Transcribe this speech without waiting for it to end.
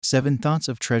7 thoughts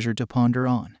of treasure to ponder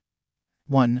on.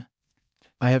 1.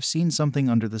 I have seen something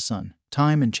under the sun.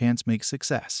 Time and chance make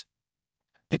success.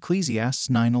 Ecclesiastes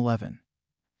 9:11.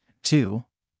 2.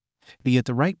 Be at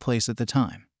the right place at the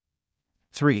time.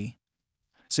 3.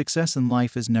 Success in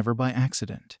life is never by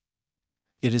accident.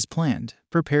 It is planned,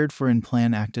 prepared for, and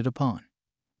plan acted upon.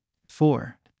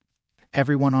 4.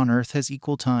 Everyone on earth has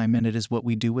equal time, and it is what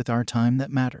we do with our time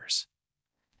that matters.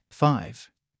 5.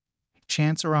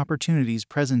 Chance or opportunities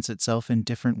presents itself in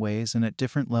different ways and at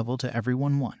different level to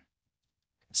everyone. 1.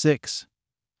 6.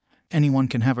 Anyone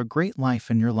can have a great life,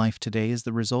 and your life today is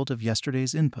the result of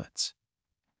yesterday's inputs.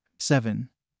 7.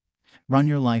 Run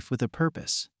your life with a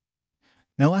purpose.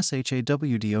 No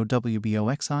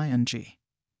SHAWDOWBOXING.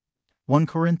 1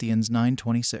 Corinthians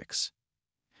 9:26.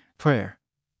 Prayer.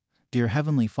 Dear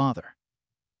Heavenly Father,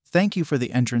 thank you for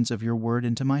the entrance of your word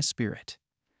into my spirit.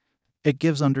 It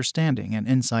gives understanding and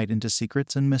insight into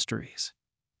secrets and mysteries.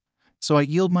 So I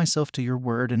yield myself to your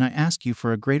word, and I ask you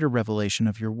for a greater revelation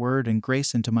of your word and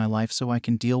grace into my life so I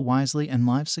can deal wisely and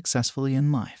live successfully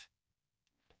in life.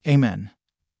 Amen.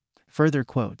 Further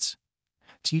quotes.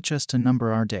 Teach us to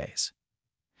number our days,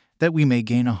 that we may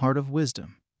gain a heart of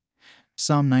wisdom.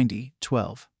 Psalm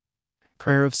 90:12.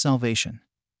 Prayer of salvation.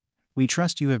 We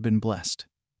trust you have been blessed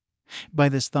by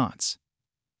these thoughts.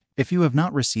 If you have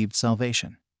not received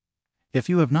salvation, if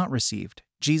you have not received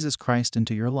Jesus Christ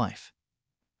into your life,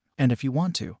 and if you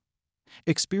want to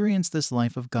experience this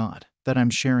life of God that I'm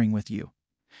sharing with you,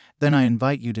 then I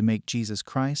invite you to make Jesus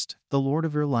Christ the Lord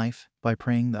of your life by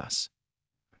praying thus.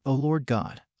 O Lord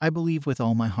God, I believe with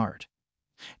all my heart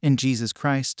in Jesus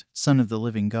Christ, Son of the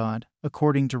living God,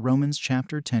 according to Romans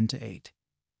chapter 10-8.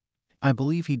 I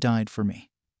believe he died for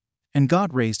me, and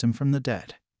God raised him from the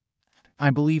dead.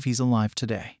 I believe he's alive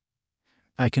today.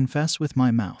 I confess with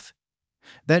my mouth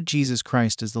that Jesus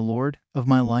Christ is the Lord of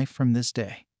my life from this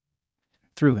day.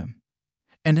 Through him,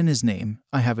 and in his name,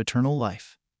 I have eternal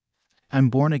life. I'm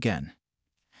born again.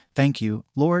 Thank you,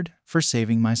 Lord, for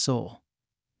saving my soul.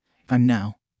 I'm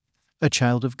now a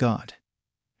child of God.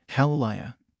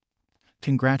 Hallelujah.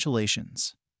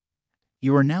 Congratulations.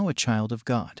 You are now a child of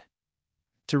God.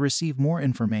 To receive more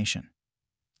information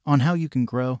on how you can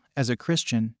grow as a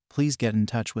Christian, please get in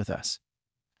touch with us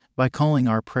by calling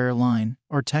our prayer line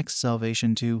or text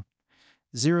salvation to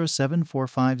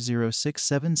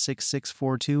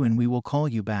 074506766642, and we will call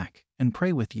you back and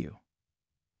pray with you.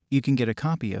 You can get a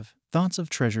copy of Thoughts of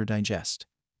Treasure Digest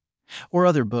or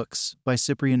other books by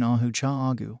Cyprian Ahu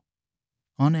Cha Agu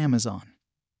on Amazon.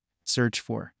 Search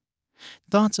for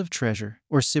Thoughts of Treasure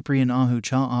or Cyprian Ahu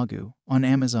Cha Agu on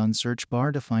Amazon search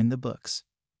bar to find the books.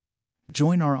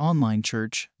 Join our online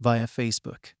church via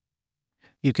Facebook.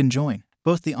 You can join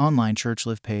both the online Church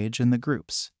Live page and the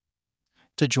groups.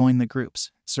 To join the groups,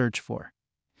 search for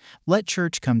Let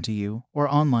Church Come to You or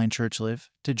Online Church Live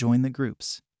to join the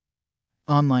groups.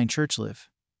 Online Church Live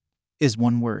is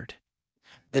one word.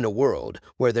 In a world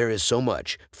where there is so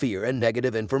much fear and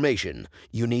negative information,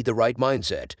 you need the right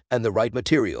mindset and the right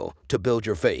material to build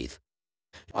your faith.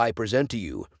 I present to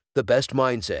you the best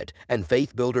mindset and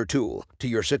faith builder tool to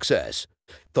your success.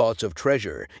 Thoughts of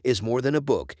Treasure is more than a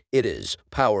book, it is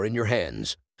power in your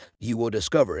hands. You will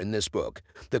discover in this book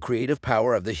the creative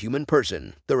power of the human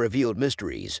person, the revealed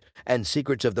mysteries and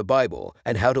secrets of the Bible,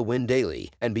 and how to win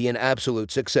daily and be an absolute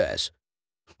success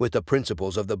with the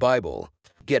principles of the Bible.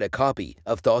 Get a copy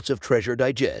of Thoughts of Treasure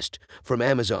Digest from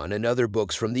Amazon and other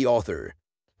books from the author.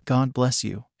 God bless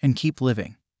you and keep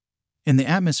living in the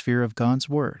atmosphere of God's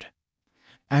Word.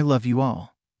 I love you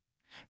all.